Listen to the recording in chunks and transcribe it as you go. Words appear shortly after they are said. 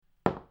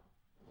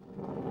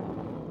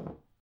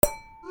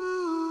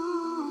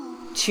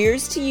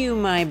Cheers to you,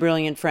 my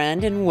brilliant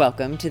friend, and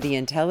welcome to the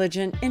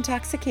Intelligent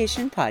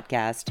Intoxication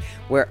Podcast,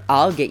 where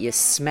I'll get you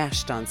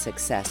smashed on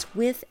success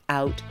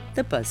without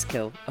the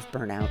buzzkill of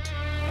burnout.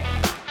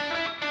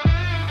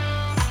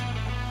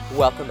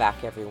 Welcome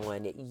back,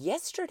 everyone.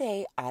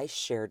 Yesterday, I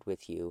shared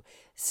with you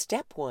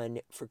step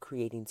one for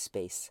creating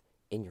space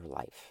in your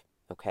life,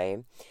 okay?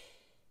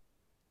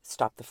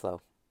 Stop the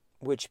flow,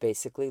 which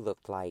basically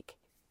looked like,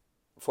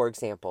 for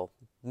example,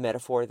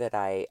 metaphor that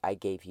I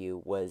gave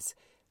you was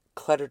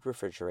cluttered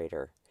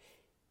refrigerator.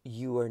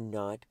 You are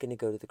not going to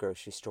go to the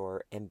grocery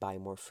store and buy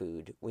more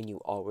food when you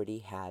already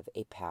have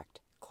a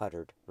packed,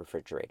 cluttered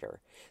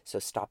refrigerator. So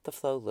stop the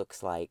flow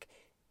looks like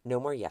no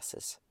more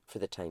yeses for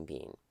the time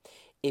being.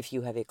 If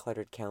you have a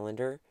cluttered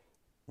calendar,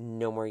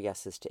 no more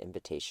yeses to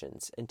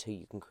invitations until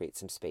you can create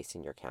some space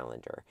in your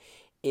calendar.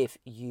 If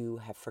you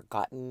have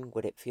forgotten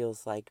what it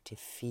feels like to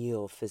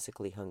feel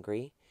physically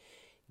hungry,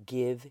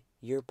 give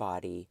your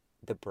body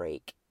the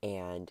break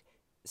and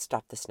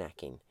stop the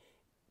snacking.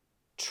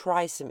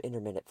 Try some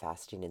intermittent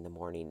fasting in the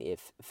morning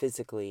if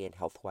physically and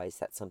health-wise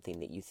that's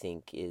something that you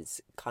think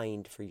is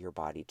kind for your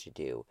body to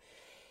do.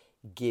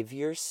 Give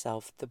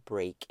yourself the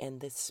break and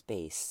the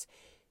space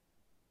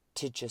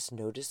to just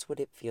notice what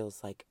it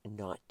feels like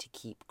not to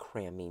keep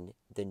cramming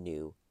the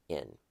new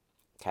in.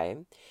 Okay?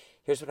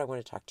 Here's what I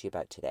want to talk to you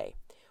about today.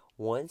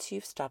 Once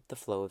you've stopped the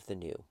flow of the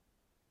new,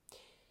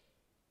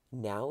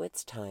 now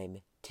it's time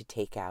to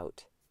take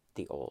out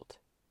the old.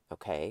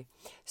 Okay?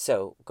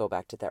 So go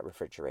back to that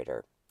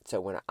refrigerator. So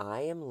when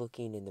I am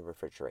looking in the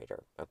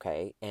refrigerator,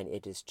 okay, and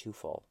it is too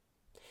full,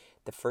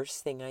 the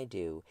first thing I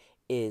do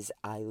is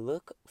I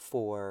look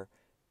for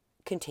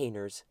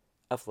containers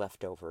of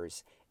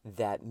leftovers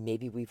that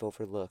maybe we've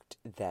overlooked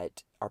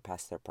that are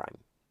past their prime.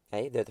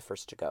 Okay, they're the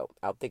first to go.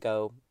 Out they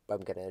go.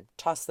 I'm going to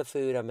toss the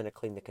food. I'm going to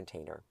clean the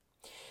container.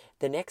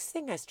 The next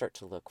thing I start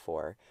to look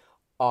for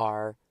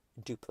are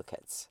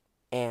duplicates.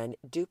 And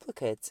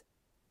duplicates,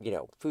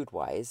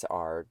 food-wise,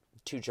 are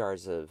 2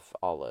 jars of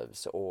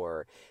olives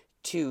or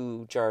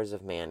 2 jars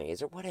of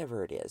mayonnaise or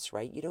whatever it is,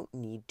 right? You don't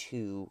need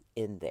 2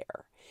 in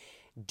there.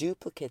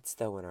 Duplicates,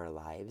 though, in our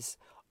lives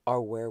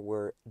are where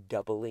we're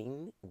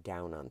doubling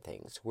down on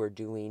things. We're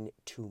doing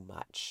too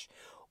much.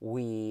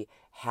 We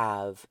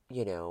have,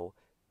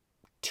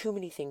 too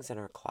many things in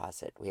our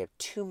closet. We have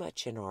too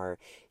much in our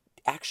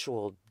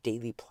actual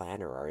daily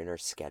planner or in our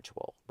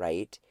schedule,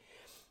 right?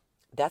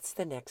 That's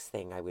the next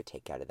thing I would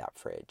take out of that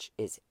fridge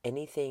is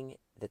anything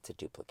that's a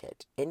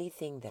duplicate.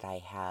 Anything that I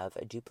have,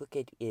 a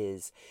duplicate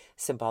is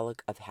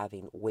symbolic of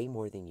having way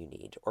more than you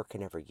need or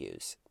can ever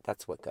use.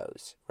 That's what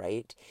goes,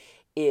 right?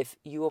 If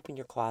you open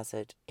your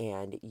closet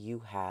and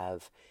you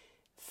have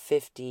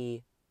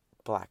 50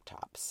 black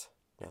tops,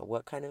 now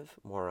what kind of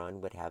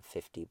moron would have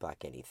 50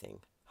 black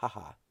anything?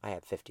 Haha, I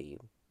have 50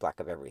 black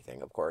of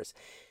everything, of course.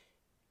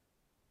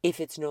 If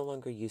it's no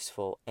longer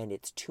useful and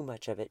it's too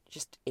much of it,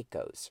 it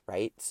goes,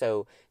 right?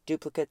 So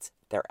duplicates,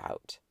 they're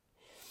out.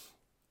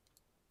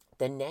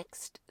 The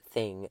next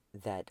thing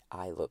that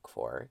I look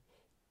for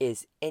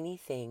is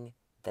anything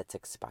that's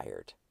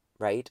expired,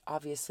 right?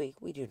 Obviously,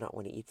 we do not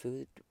want to eat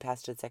food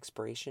past its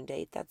expiration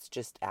date. That's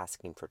just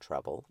asking for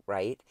trouble,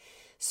 right?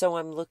 So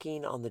I'm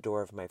looking on the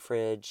door of my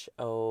fridge,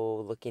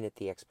 looking at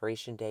the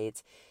expiration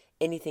dates.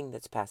 Anything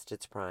that's past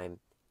its prime,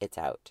 it's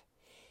out.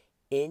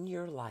 In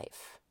your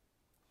life,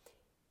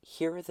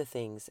 here are the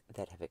things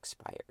that have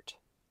expired.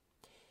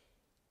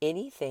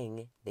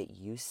 Anything that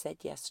you said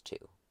yes to,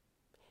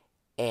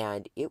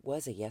 and it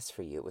was a yes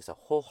for you, it was a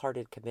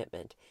wholehearted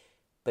commitment,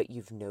 but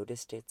you've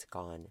noticed it's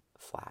gone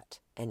flat,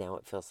 and now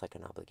it feels like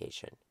an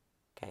obligation,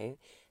 okay?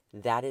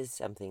 That is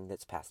something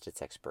that's past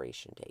its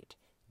expiration date.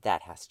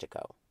 That has to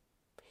go.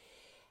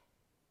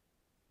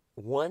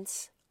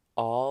 Once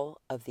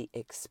all of the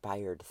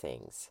expired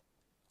things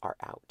are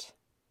out,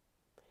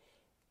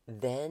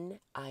 then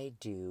I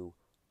do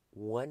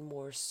one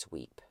more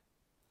sweep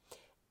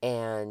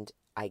and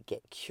I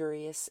get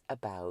curious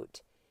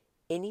about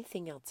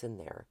anything else in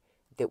there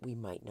that we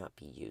might not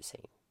be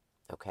using,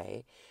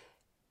 okay?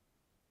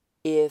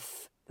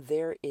 If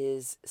there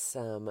is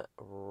some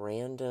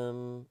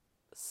random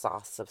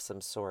sauce of some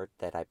sort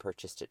that I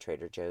purchased at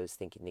Trader Joe's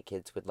thinking the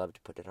kids would love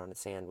to put it on a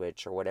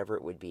sandwich or whatever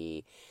it would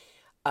be,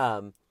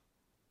 and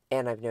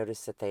I've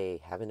noticed that they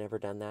haven't ever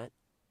done that,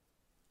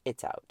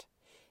 it's out.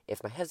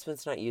 If my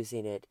husband's not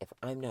using it, if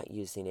I'm not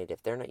using it,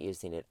 if they're not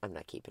using it, I'm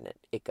not keeping it.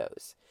 It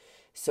goes.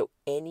 So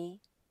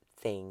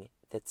anything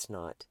that's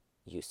not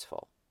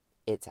useful,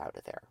 it's out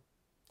of there.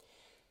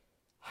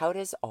 How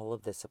does all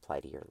of this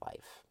apply to your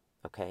life?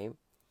 Okay?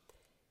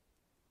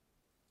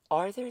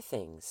 Are there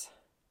things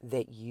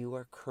that you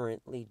are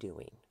currently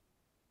doing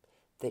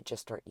that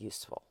just aren't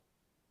useful?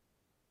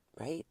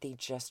 Right? They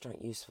just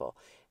aren't useful.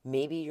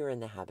 Maybe you're in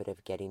the habit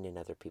of getting in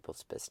other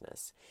people's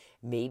business.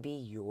 Maybe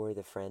you're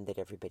the friend that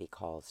everybody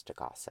calls to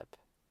gossip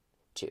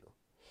to.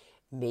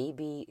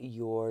 Maybe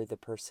you're the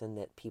person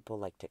that people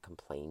like to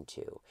complain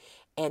to.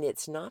 And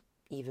it's not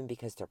even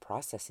because they're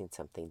processing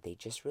something. They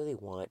just really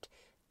want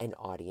an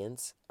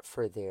audience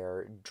for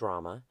their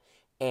drama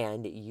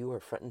and you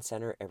are front and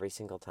center every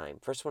single time.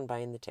 First one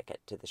buying the ticket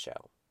to the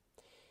show.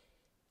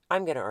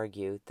 I'm going to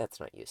argue that's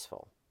not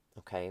useful,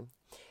 okay?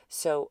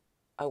 So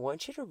I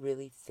want you to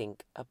really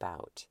think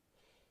about,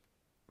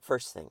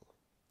 first thing,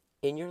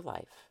 in your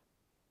life,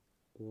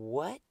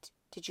 what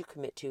did you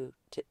commit to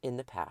in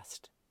the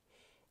past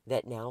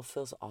that now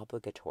feels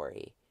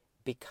obligatory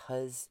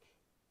because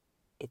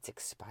it's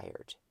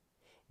expired?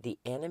 The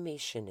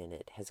animation in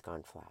it has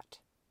gone flat,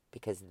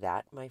 because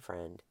that, my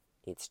friend,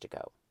 needs to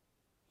go.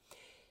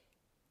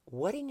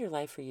 What in your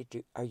life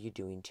are you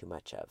doing too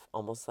much of?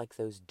 Almost like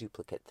those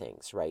duplicate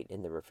things, right,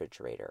 in the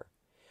refrigerator.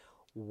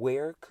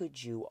 Where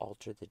could you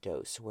alter the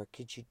dose? Where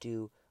could you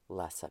do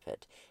less of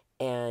it?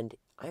 And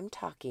I'm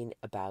talking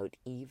about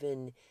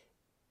even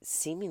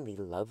seemingly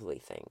lovely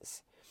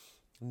things.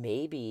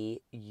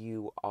 Maybe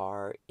you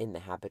are in the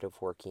habit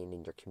of working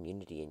in your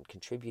community and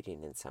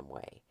contributing in some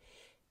way.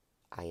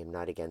 I am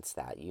not against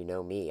that. You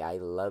know me. I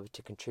love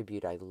to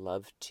contribute. I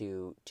love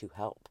to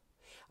help.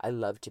 I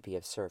love to be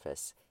of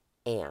service.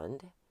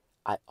 And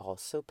I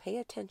also pay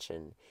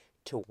attention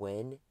to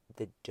when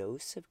the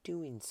dose of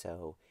doing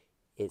so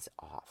is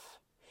off.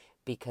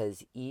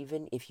 Because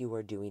even if you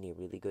are doing a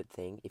really good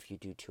thing, if you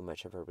do too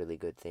much of a really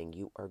good thing,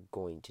 you are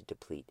going to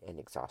deplete and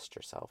exhaust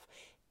yourself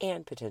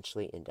and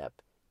potentially end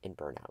up in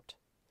burnout.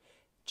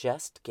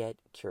 Just get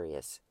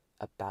curious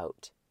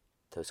about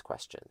those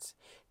questions.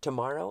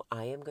 Tomorrow,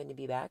 I am going to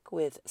be back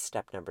with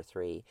step number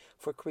 3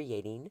 for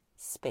creating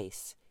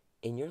space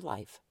in your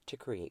life to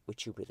create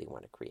what you really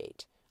want to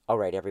create. All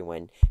right,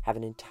 everyone, have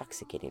an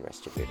intoxicating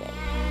rest of your day.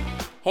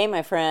 Hey,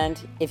 my friend,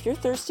 if you're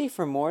thirsty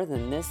for more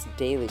than this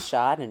daily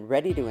shot and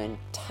ready to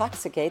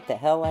intoxicate the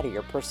hell out of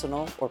your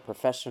personal or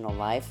professional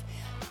life,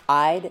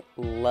 I'd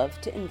love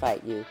to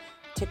invite you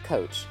to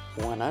coach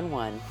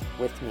one-on-one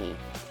with me.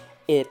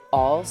 It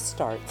all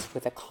starts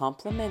with a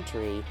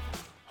complimentary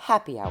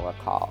happy hour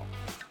call.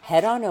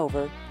 Head on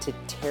over to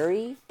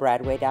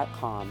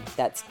terrybradway.com.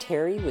 That's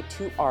Terry with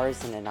 2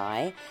 R's and an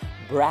I.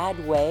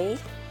 Bradway,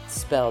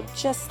 spelled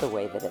just the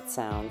way that it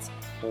sounds.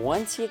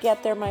 Once you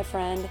get there, my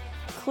friend,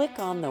 click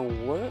on the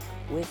Work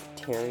with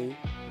Terry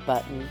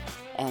button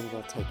and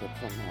we'll take it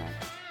from there.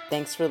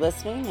 Thanks for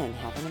listening and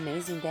have an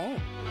amazing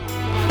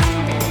day.